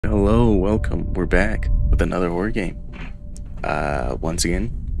Hello, welcome. We're back with another horror game. Once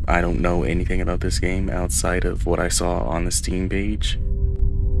again, I don't know anything about this game outside of what I saw on the Steam page,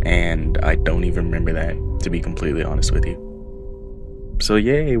 and I don't even remember that, to be completely honest with you. So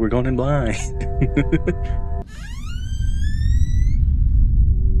yay, we're going in blind.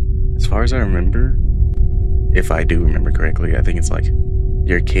 As far as I remember, if I do remember correctly, I think it's like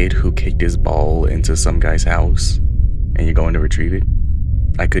your kid who kicked his ball into some guy's house, and you're going to retrieve it.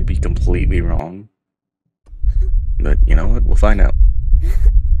 I could be completely wrong. But you know what? We'll find out.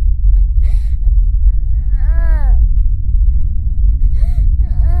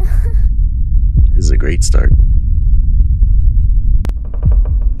 This is a great start.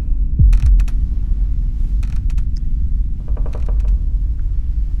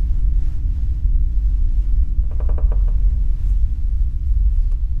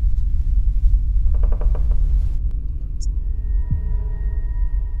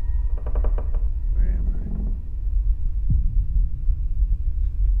 Where am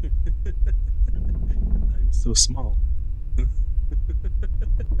I? I'm so small. I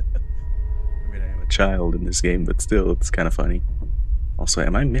mean, I am a child in this game, but still, it's kind of funny. Also,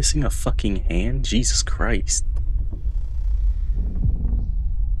 am I missing a fucking hand? Jesus Christ.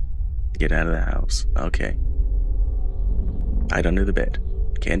 Get out of the house. Okay. Hide under the bed.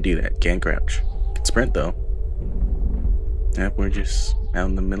 Can't do that. Can't crouch. Can sprint, though. Yep, we're just out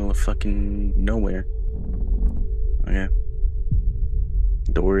in the middle of fucking nowhere. Okay.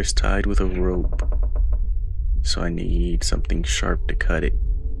 Door is tied with a rope. So I need something sharp to cut it.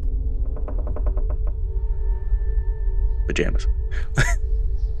 Pajamas.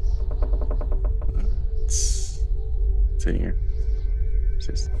 it's in here. What's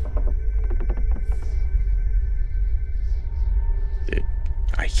this? Dude,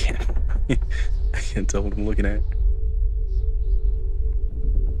 I can't. I can't tell what I'm looking at.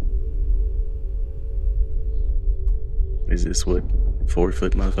 Is this what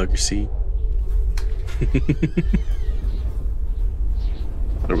 4-foot motherfuckers see?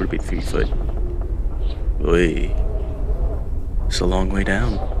 Or would it be 3-foot? Oi. It's a long way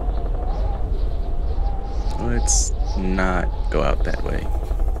down. Let's not go out that way.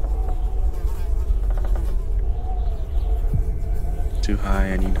 Too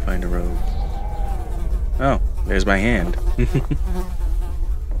high, I need to find a road. Oh, there's my hand.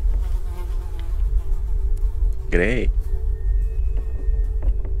 G'day.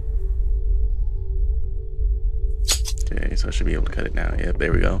 Okay, so I should be able to cut it now. Yep,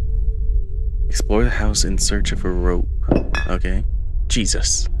 there we go. Explore the house in search of a rope. Okay.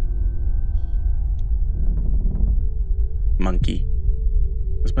 Jesus. Monkey.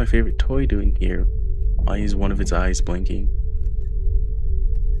 What's my favorite toy doing here? Why is one of its eyes blinking?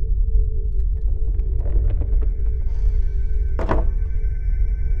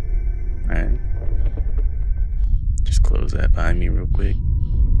 Alright. Just close that behind me real quick.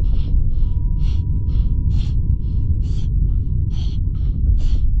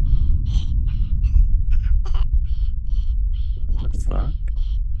 What the fuck?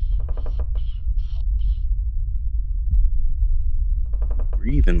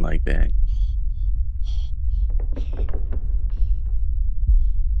 Breathing like that.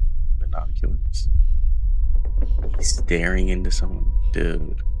 Binoculars. He's staring into someone.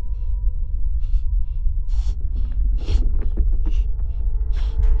 Dude.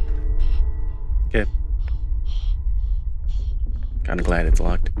 Okay. Kinda glad it's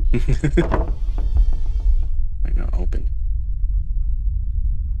locked. I'm gonna open.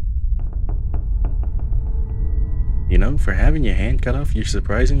 You know, for having your hand cut off, you're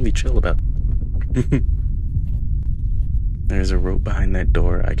surprisingly chill about it. There's a rope behind that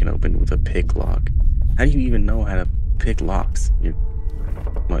door I can open with a pick lock. How do you even know how to pick locks? You're,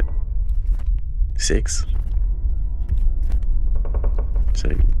 what, 6? So,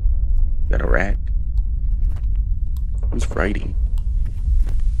 is that a rat? Who's writing?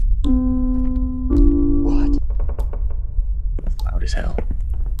 What? Loud as hell.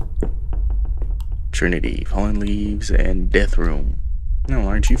 Trinity, Fallen Leaves, and Death Room. No,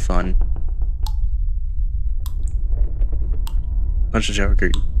 aren't you fun? Punch the shower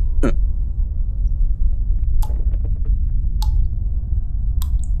curtain. Huh.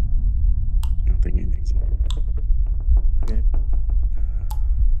 I don't think anything's. Okay.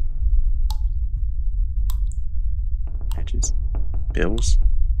 Matches. Pills.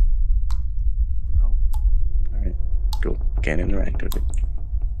 No. Alright. Cool. Can't interact with it.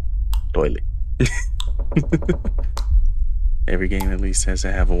 Toilet. Every game at least has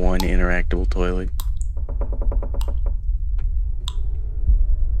to have one interactable toilet.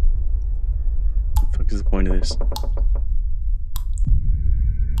 What the fuck is the point of this?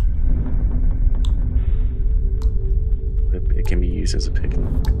 place as a picnic.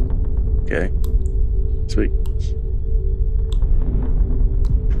 Okay. Sweet.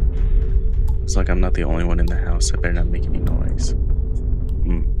 Looks like I'm not the only one in the house. I better not make any noise.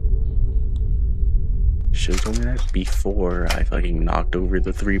 Should've told me that before I fucking knocked over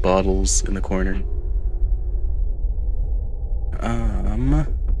the 3 bottles in the corner.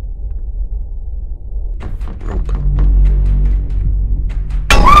 Rope.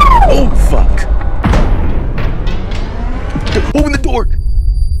 Oh, fuck! Open the door!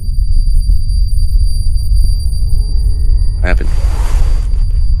 What happened?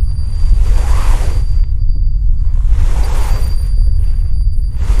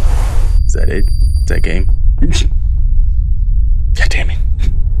 Is that it? Is that game? God damn it.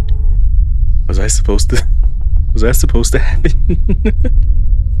 Was I supposed to happen?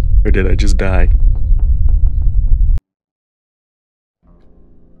 Or did I just die?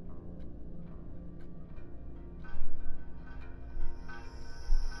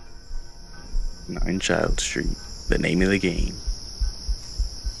 Nine Child Street, the name of the game.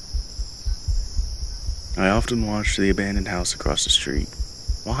 I often watch the abandoned house across the street.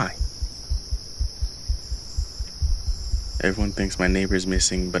 Why? Everyone thinks my neighbor's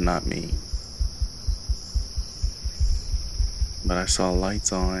missing, but not me. But I saw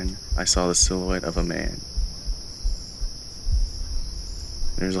lights on. I saw the silhouette of a man.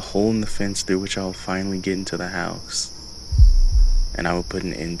 There's a hole in the fence through which I will finally get into the house. And I will put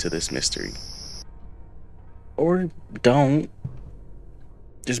an end to this mystery. Or don't.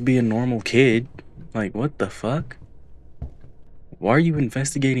 Just be a normal kid. Like, what the fuck? Why are you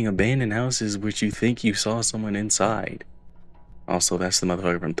investigating abandoned houses which you think you saw someone inside? Also, that's the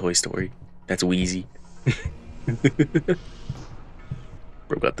motherfucker from Toy Story. That's Wheezy.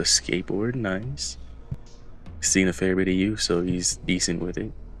 Bro got the skateboard, nice. Seen a fair bit of you, so he's decent with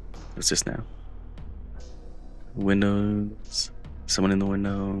it. What's this now? Windows. Someone in the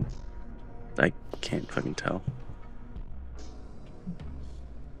window. I can't fucking tell.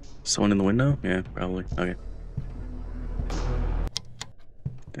 Someone in the window? Yeah, probably. Okay.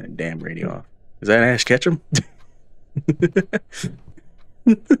 That damn radio off. Is that Ash Ketchum?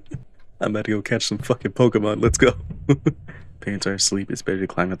 I'm about to go catch some fucking Pokemon. Let's go. Parents are asleep. It's better to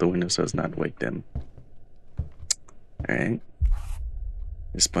climb out the window so as not to wake them. Alright.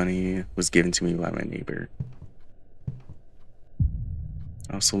 This bunny was given to me by my neighbor.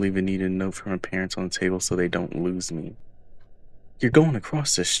 I also leave a needed note from my parents on the table so they don't lose me. You're going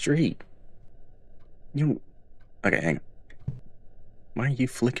across the street. Okay, hang on. Why are you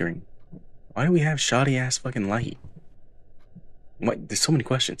flickering? Why do we have shoddy ass fucking light? What? There's so many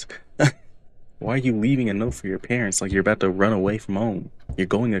questions. Why are you leaving a note for your parents like you're about to run away from home? You're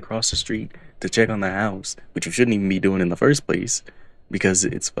going across the street to check on the house, which you shouldn't even be doing in the first place, because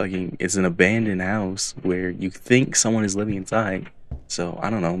it's an abandoned house where you think someone is living inside. So, I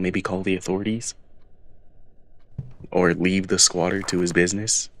don't know, maybe call the authorities? Or leave the squatter to his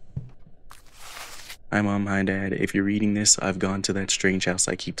business? Hi Mom, hi Dad. If you're reading this, I've gone to that strange house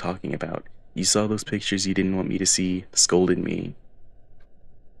I keep talking about. You saw those pictures you didn't want me to see, scolded me.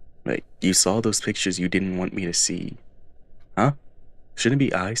 Like, you saw those pictures you didn't want me to see. Huh? Shouldn't it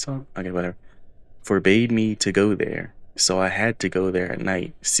be I saw? Okay, whatever. Forbade me to go there, so I had to go there at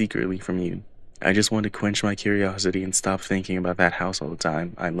night, secretly from you. I just wanted to quench my curiosity and stop thinking about that house all the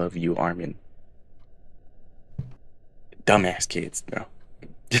time. I love you, Armin. Dumbass kids, bro.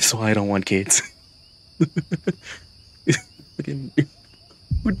 Just why I don't want kids.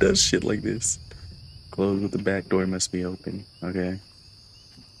 Who does shit like this? Closed with the back door must be open. Okay.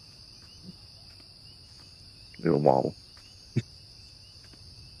 Little wobble.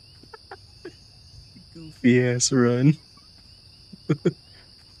 Goofy ass run.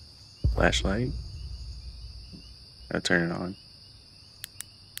 Flashlight. Gotta turn it on.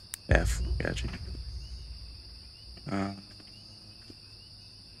 F. Gotcha.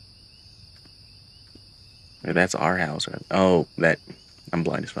 That's our house, right? Oh, that. I'm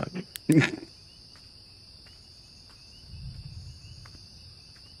blind as fuck.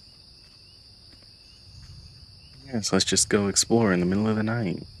 Yeah, so let's just go explore in the middle of the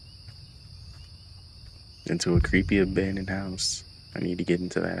night. Into a creepy abandoned house. I need to get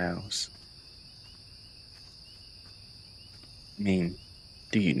into that house. I mean,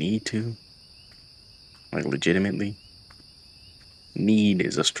 do you need to? Like, legitimately? Need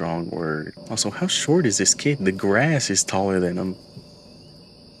is a strong word. Also, how short is this kid? The grass is taller than him.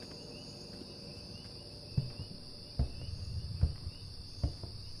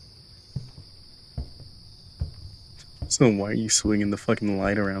 So why are you swinging the fucking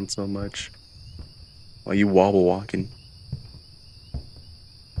light around so much? Why are you wobble walking?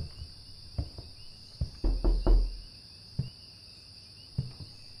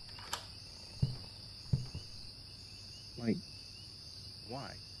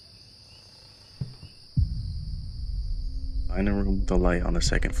 Find a room with the light on the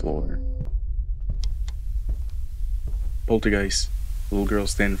second floor. Poltergeist. Little girl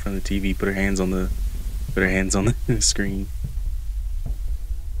standing in front of the TV, put her hands on the screen.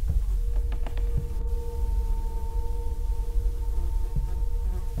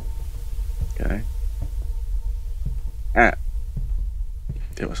 Okay. Ah.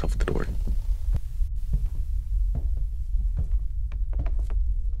 Get myself at the door.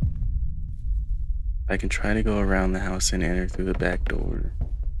 I can try to go around the house and enter through the back door.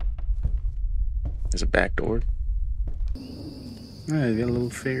 There's a back door. Oh, you got little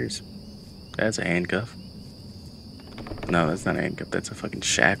fairs. That's a handcuff. No, that's not a handcuff. That's a fucking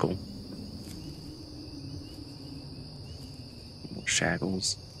shackle. More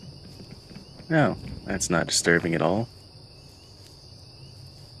shackles. No, that's not disturbing at all.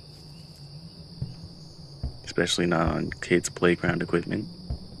 Especially not on kids' playground equipment.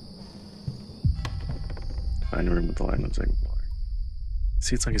 Find a room with the light on the second floor.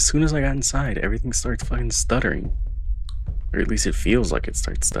 See, it's like as soon as I got inside, everything starts fucking stuttering. Or at least it feels like it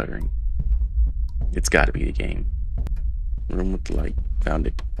starts stuttering. It's gotta be the game. Room with the light. Found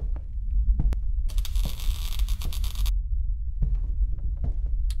it.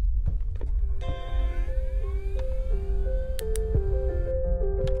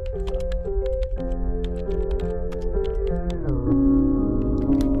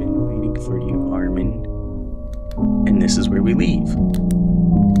 We've been waiting for you, Armin. And this is where we leave.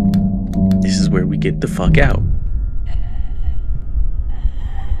 This is where we get the fuck out.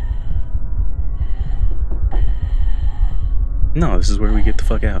 No, this is where we get the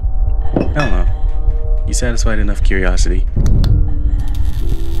fuck out. Hell no. You satisfied enough curiosity.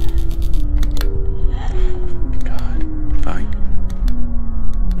 God. Fine.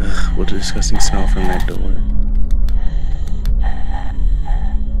 Ugh, what a disgusting smell from that door.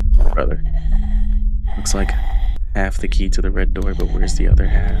 Brother. Looks like half the key to the red door, but where's the other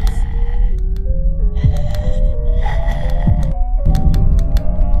half?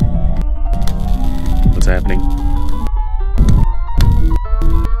 What's happening?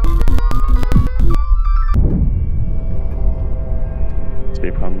 Be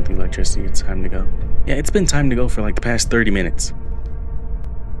a problem with the electricity. It's time to go. Yeah, it's been time to go for like the past 30 minutes.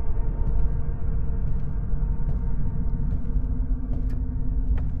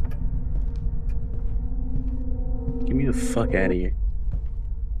 Get me the fuck out of here.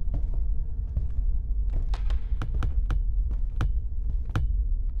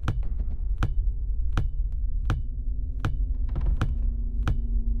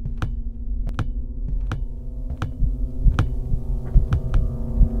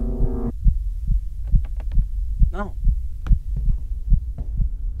 No.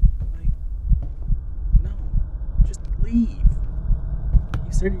 Like, no. Just leave.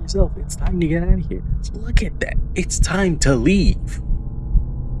 You said it yourself. It's time to get out of here. So look at that. It's time to leave.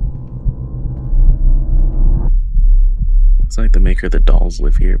 Looks like the maker of the dolls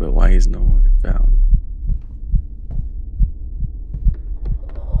live here, but why is no one found?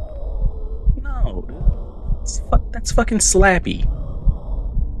 No. That's fucking Slappy.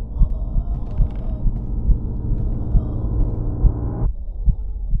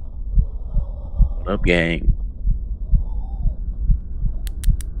 What up, gang?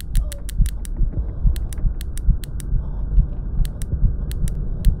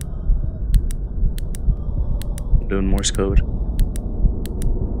 I'm doing Morse code.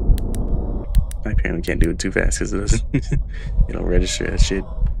 I apparently can't do it too fast because it doesn't, you know, register that shit.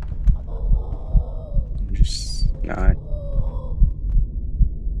 I'm just not.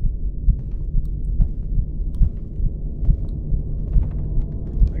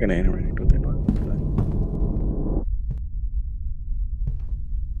 I'm gonna interact with it.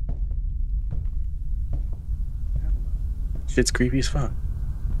 Shit's creepy as fuck.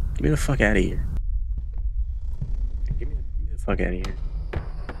 Get me the fuck out of here. Get me the fuck out of here.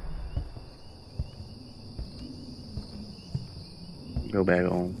 Go back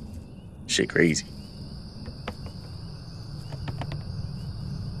home. Shit crazy.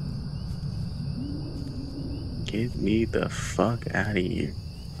 Get me the fuck out of here.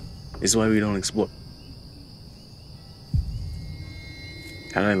 This is why we don't explore.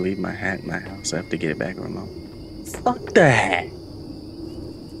 How did I leave my hat in my house? I have to get it back remote. Fuck the hat.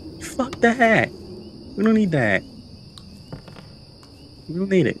 Fuck the hat. We don't need that. We don't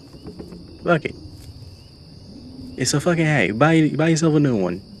need it. Fuck it. It's a fucking hat. Buy yourself a new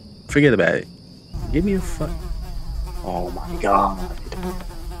one. Forget about it. Give me a fuck. Oh my god.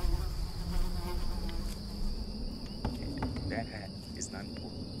 That hat is not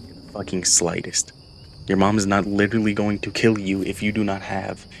important in the fucking slightest. Your mom is not literally going to kill you if you do not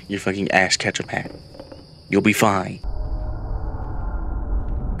have your fucking ash ketchup hat. You'll be fine.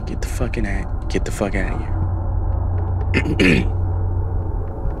 Get the fuck out of here.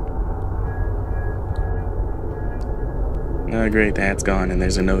 Oh great, the hat's gone and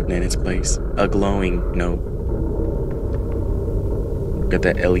there's a note in its place. A glowing note. Got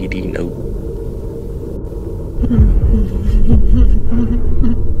that LED note.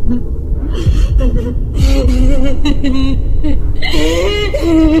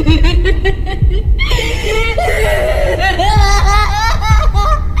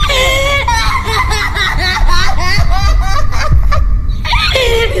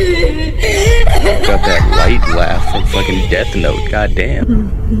 Got that light laugh from fucking Death Note,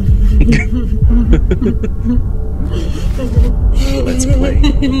 goddamn. Let's play.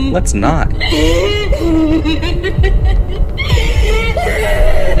 Let's not.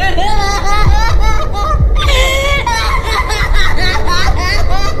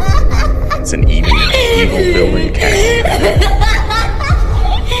 It's an evil villain cat.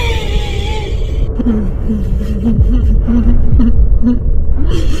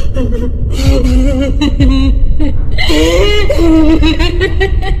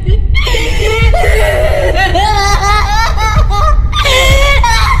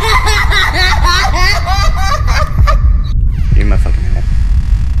 Give me my fucking hat.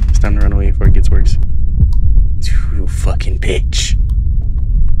 It's time to run away before it gets worse. You fucking bitch.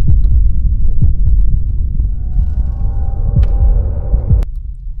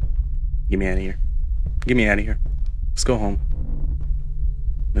 Get me out of here. Get me out of here. Let's go home.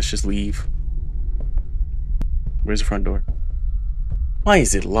 Let's just leave. Where's the front door? Why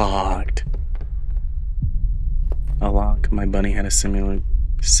is it locked? A lock. My bunny had a similar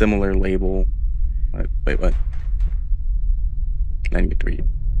label. Wait, what? I didn't get to read.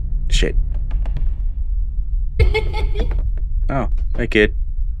 Shit. Oh, hi kid.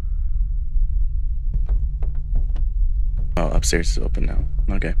 Oh, upstairs is open now.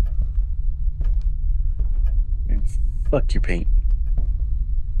 Okay. Man, fuck your paint.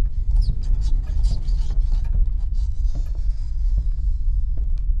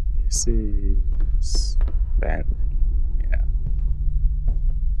 This is that. Yeah.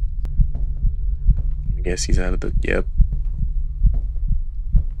 I guess he's out of the. Yep.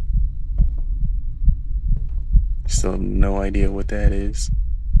 Still have no idea what that is.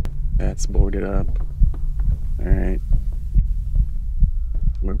 That's boarded up. Alright.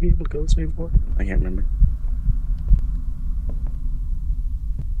 Were we able to go this way before? I can't remember.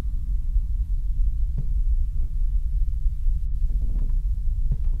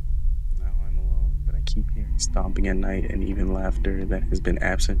 Keep hearing stomping at night and even laughter that has been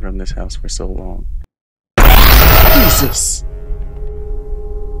absent from this house for so long. Jesus!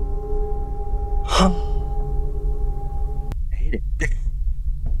 Huh? I hate it.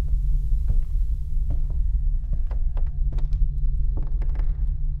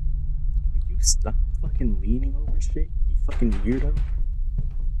 Will you stop fucking leaning over shit, you fucking weirdo?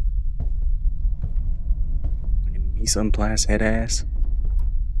 Fucking mise en place head ass.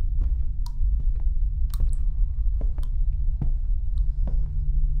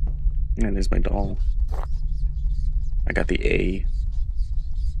 And there's my doll. I got the A.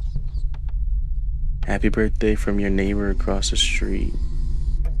 Happy birthday from your neighbor across the street.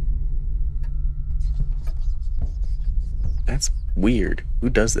 That's weird. Who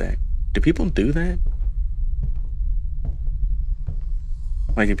does that? Do people do that?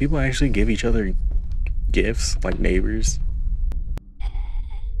 Like, do people actually give each other gifts, like neighbors?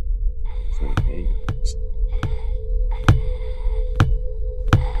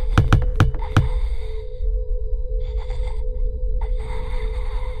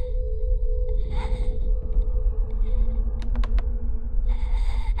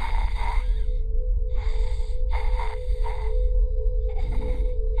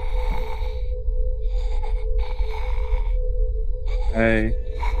 Hey,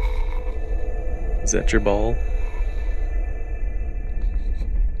 is that your ball?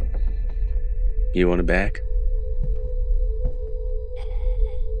 You want it back?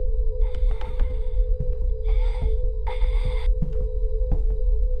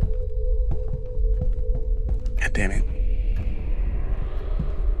 God damn it.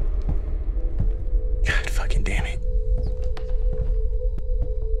 God fucking damn it.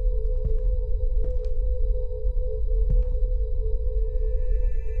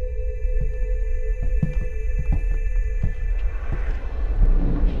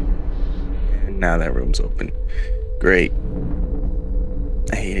 Now that room's open. Great.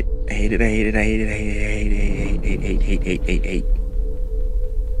 I hate it. I hate it. I hate it. I hate it. I hate it. I hate it.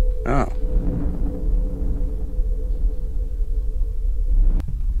 Oh.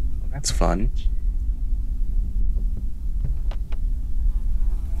 Well, that's fun.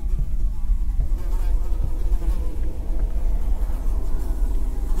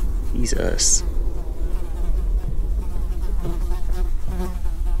 Jesus.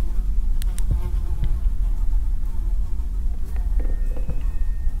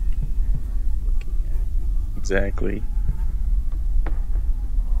 Exactly.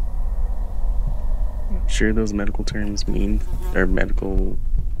 I'm sure those medical terms mean, or medical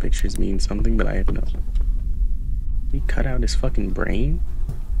pictures mean something, but I have no. He cut out his fucking brain?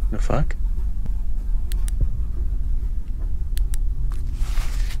 The fuck?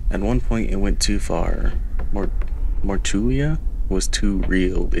 At one point, it went too far. Mortulia was too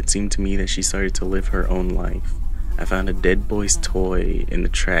real. It seemed to me that she started to live her own life. I found a dead boy's toy in the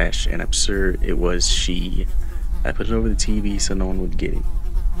trash, and absurd it was she. I put it over the TV so no one would get it.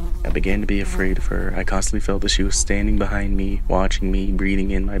 I began to be afraid of her. I constantly felt that she was standing behind me, watching me,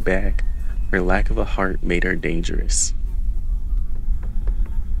 breathing in my back. Her lack of a heart made her dangerous.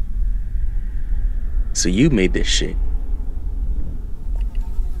 So you made this shit.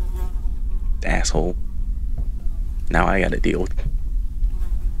 Asshole. Now I gotta deal with.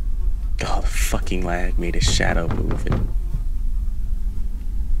 Oh, the fucking lag made his shadow move.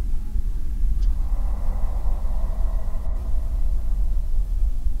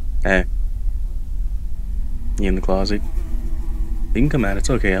 Hey. You in the closet? You can come out,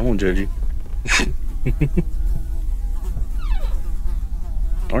 it's okay, I won't judge you.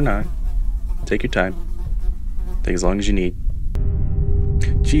 Or not. Take your time. Take as long as you need.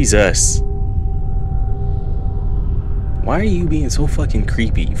 Jesus. Why are you being so fucking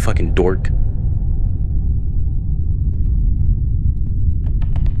creepy, you fucking dork?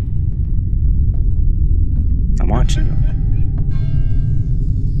 I'm watching you.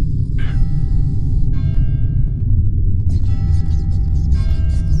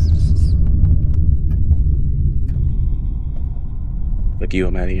 Fuck you,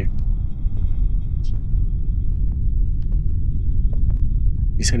 I'm out of here.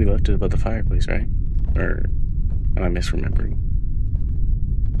 You said he left it above the fireplace, right? Or am I misremembering?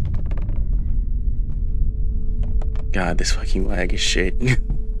 God, this fucking lag is shit.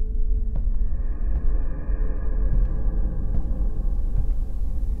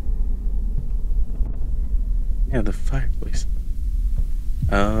 Yeah, the fireplace.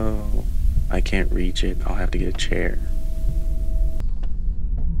 Oh, I can't reach it. I'll have to get a chair.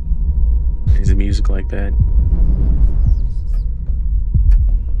 Is the music like that?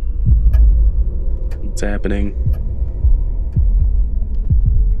 What's happening?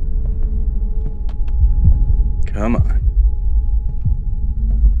 Come on.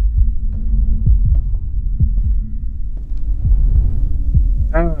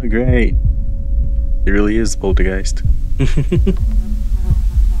 Oh, great. It really is poltergeist.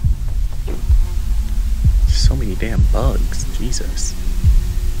 So many damn bugs. Jesus.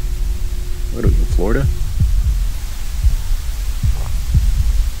 What are we in Florida?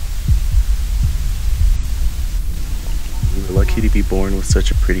 You were lucky to be born with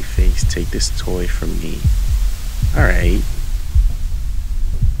such a pretty face. Take this toy from me. Alright.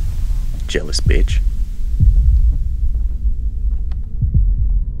 Jealous bitch.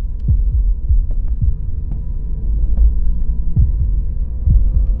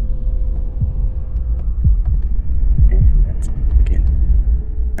 And that's it again.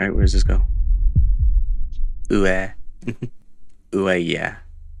 Alright, where does this go? Ooh, ah. Ooh, ah, yeah.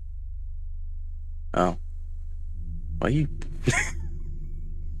 Oh. Why you...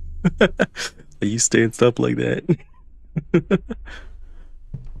 Are you staying stuff like that?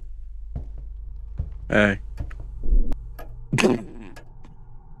 Alright.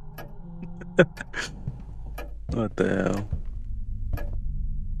 What the hell?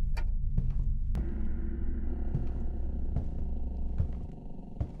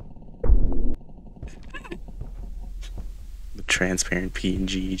 The transparent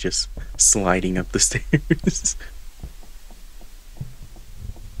PNG just sliding up the stairs.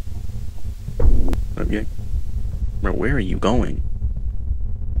 Okay. Bro, where are you going?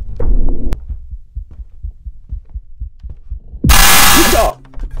 Stop!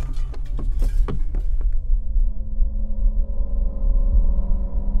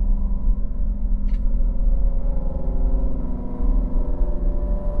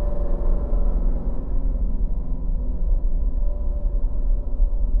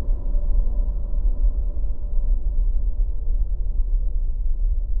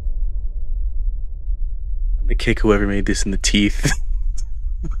 I'm gonna kick whoever made this in the teeth.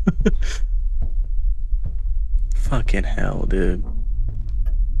 Fucking hell, dude.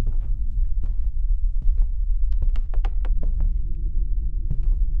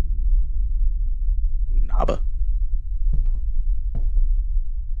 Naba.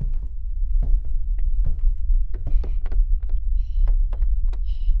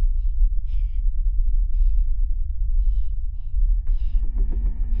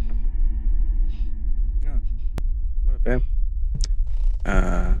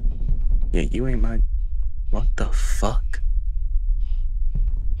 Yeah, you ain't my... What the fuck?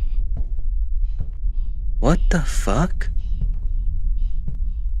 What the fuck?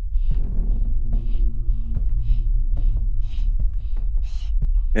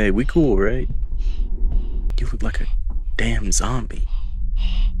 Hey, we cool, right? You look like a damn zombie.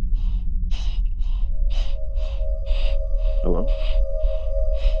 Hello?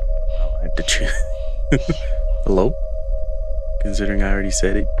 Oh, I have to check. Hello? Considering I already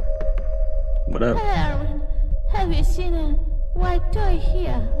said it. What up? Erwin, have you seen a white toy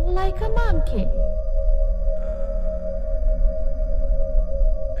here, like a monkey?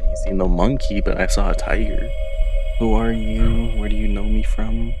 I ain't seen no monkey, but I saw a tiger. Who are you? Where do you know me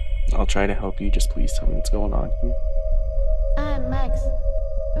from? I'll try to help you. Just please tell me what's going on here. I'm Max.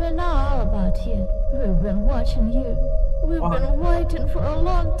 We know all about you. We've been watching you. We've been waiting for a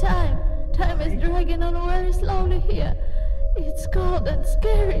long time. Time is dragging on very slowly here. It's cold and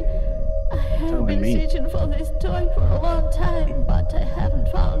scary. I have been searching for this toy for a long time, but I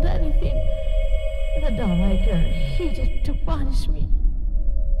haven't found anything. The dollmaker hid it to punish me. And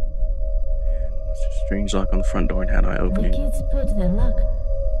what's the strange lock on the front door, and how do I open it? The kids put the lock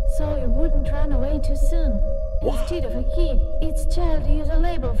so you wouldn't run away too soon. Instead of a key, each child used a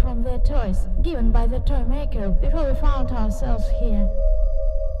label from their toys, given by the toy maker before we found ourselves here.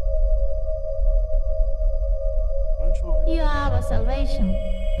 You are our salvation.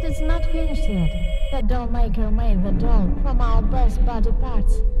 It is not finished yet. The doll maker made the doll from our best body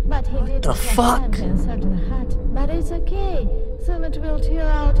parts, but he didn't have time to insert the heart. But it's okay. Soon it will tear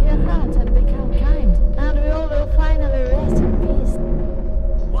out your heart and become kind, and we all will finally rest in peace.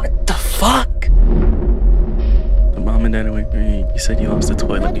 What the fuck? The mom and dad are like, hey, you said you lost the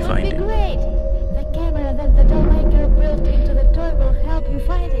toy, let me find it. That would be great. The camera that the doll maker built into the toy will help you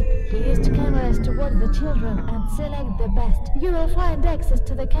find it. He used cameras to watch the children and select the best. You will find access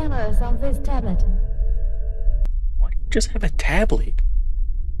to the cameras on this tablet. Why do you just have a tablet?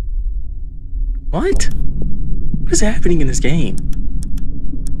 What? What is happening in this game?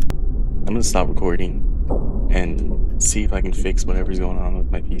 I'm gonna stop recording and see if I can fix whatever's going on with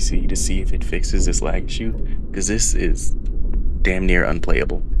my PC to see if it fixes this lag issue, because this is damn near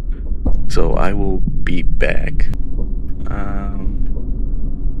unplayable. So I will be back.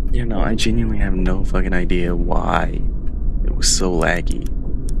 You know, I genuinely have no fucking idea why it was so laggy.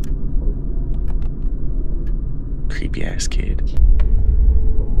 Creepy ass kid.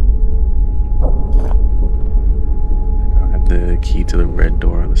 I have the key to the red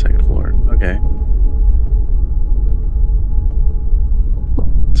door on the second floor. Okay.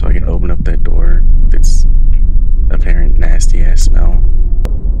 So I can open up that door with its apparent nasty ass smell.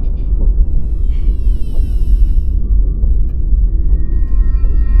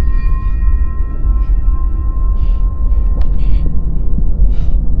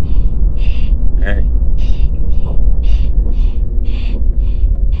 Hey.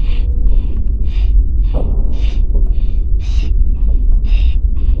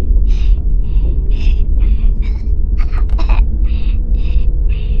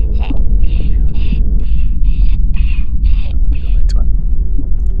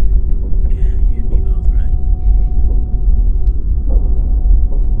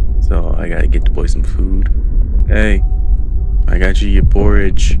 I gotta get the boy some food. Hey, I got you your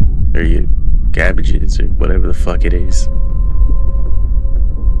porridge, or your cabbages, or whatever the fuck it is.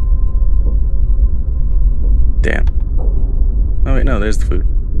 Damn. Oh wait, no, there's the food.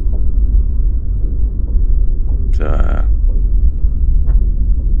 So,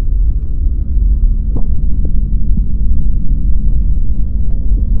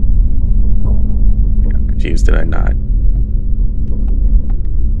 I'm confused, did I not?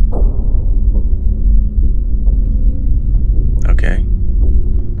 Okay.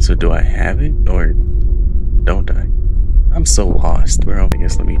 So do I have it, or don't I? I'm so lost, bro. I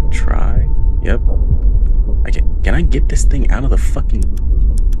guess let me try. Yep. Can I get this thing out of the fucking...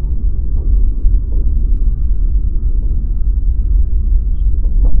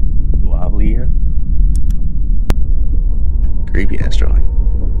 Walia? Creepy ass drawing.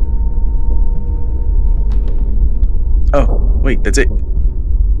 Oh, wait, that's it.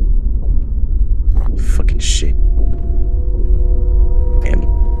 Fucking shit. Damn.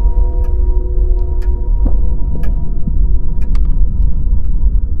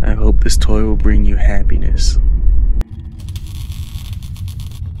 I hope this toy will bring you happiness.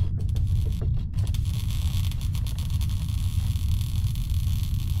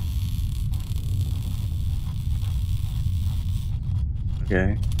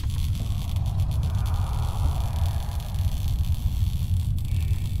 Okay.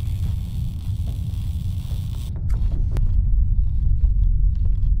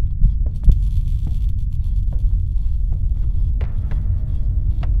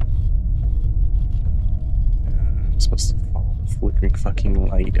 electric fucking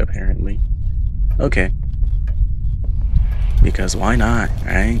light, apparently. Okay. Because why not,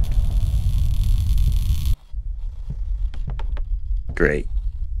 right? Great.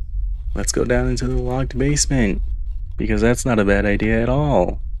 Let's go down into the locked basement. Because that's not a bad idea at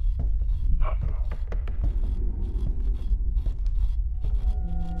all.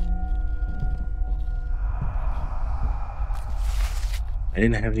 I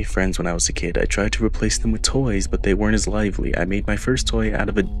didn't have any friends when I was a kid. I tried to replace them with toys, but they weren't as lively. I made my first toy out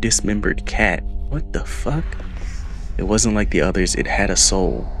of a dismembered cat. What the fuck? It wasn't like the others, it had a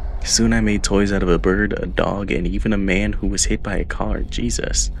soul. Soon I made toys out of a bird, a dog, and even a man who was hit by a car.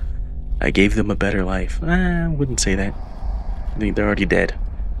 Jesus. I gave them a better life. I wouldn't say that. They're already dead.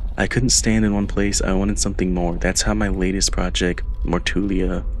 I couldn't stand in one place, I wanted something more. That's how my latest project,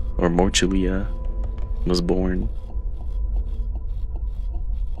 Mortulia, was born.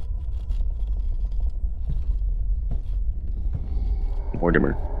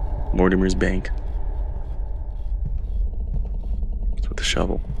 Mortimer's bank. It's with the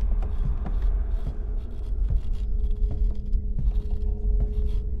shovel.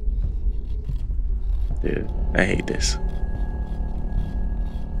 Dude, I hate this.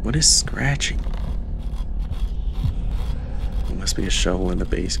 What is scratching? There must be a shovel in the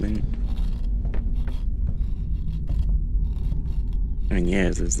basement. I mean, yeah,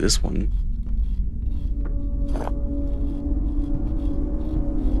 there's this one.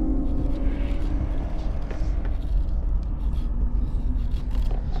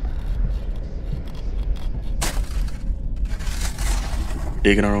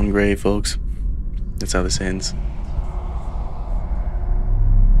 Digging our own grave, folks. That's how this ends.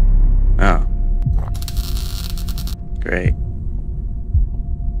 Oh. Great.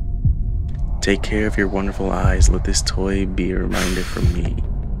 Take care of your wonderful eyes. Let this toy be a reminder from me.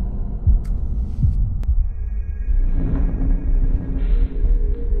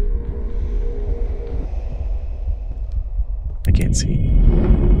 I can't see.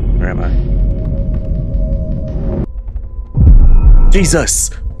 Where am I? Jesus!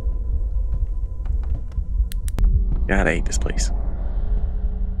 God, I hate this place.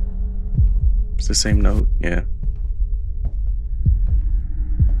 It's the same note, yeah.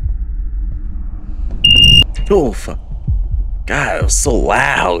 Oh, fuck. God, it was so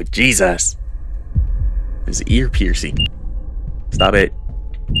loud. Jesus. It's ear piercing. Stop it.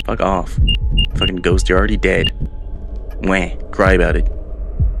 Fuck off. Fucking ghost, you're already dead. Wah, cry about it.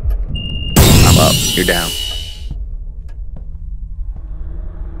 I'm up, you're down.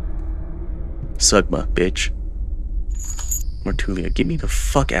 Sugma, bitch. Mortulia, get me the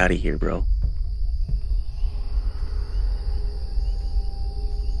fuck out of here, bro.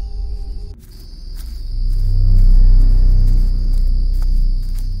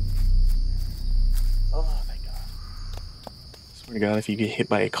 Oh my god. Swear to god, if you get hit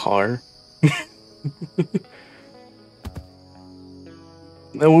by a car.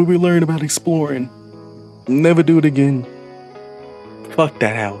 That's what we learned about exploring. Never do it again. Fuck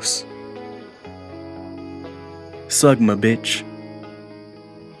that house. Sugma, bitch.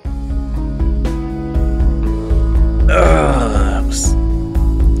 That was...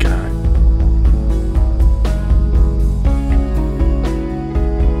 God.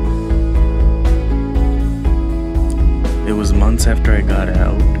 It was months after I got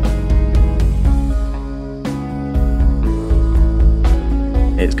out.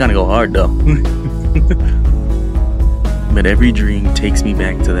 It's gonna go hard though. But every dream takes me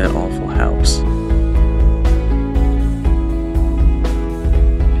back to that awful house.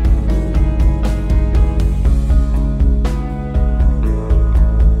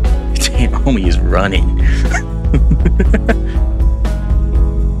 Damn, homie is running.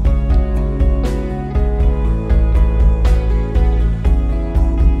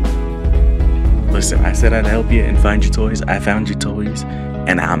 Listen, I said I'd help you and find your toys. I found your toys,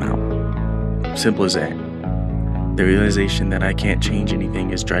 and I'm out. Simple as that. The realization that I can't change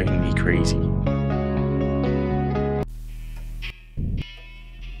anything is driving me crazy.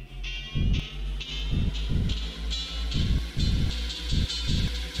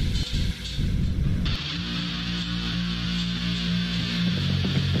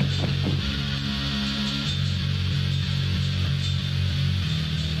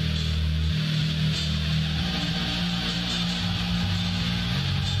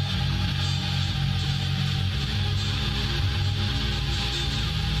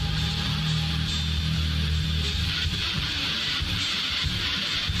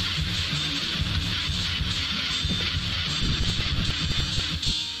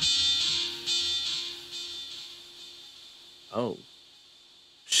 Oh.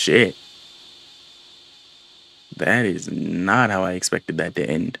 Shit. That is not how I expected that to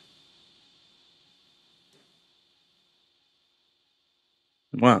end.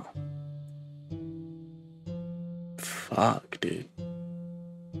 Wow. Fuck, dude.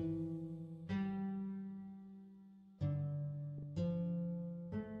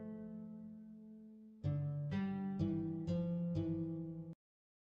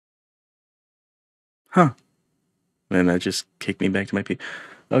 Huh. And that just kicked me back to my P.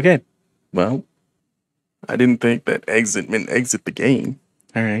 Okay. Well, I didn't think that exit meant exit the game.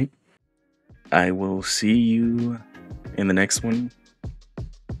 Alright. I will see you in the next one.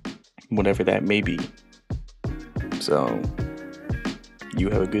 Whatever that may be. So, you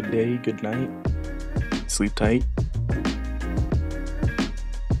have a good day, good night. Sleep tight.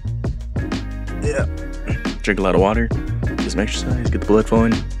 Yeah. Drink a lot of water. Get some exercise. Get the blood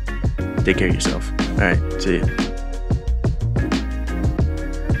flowing. Take care of yourself. Alright. See ya.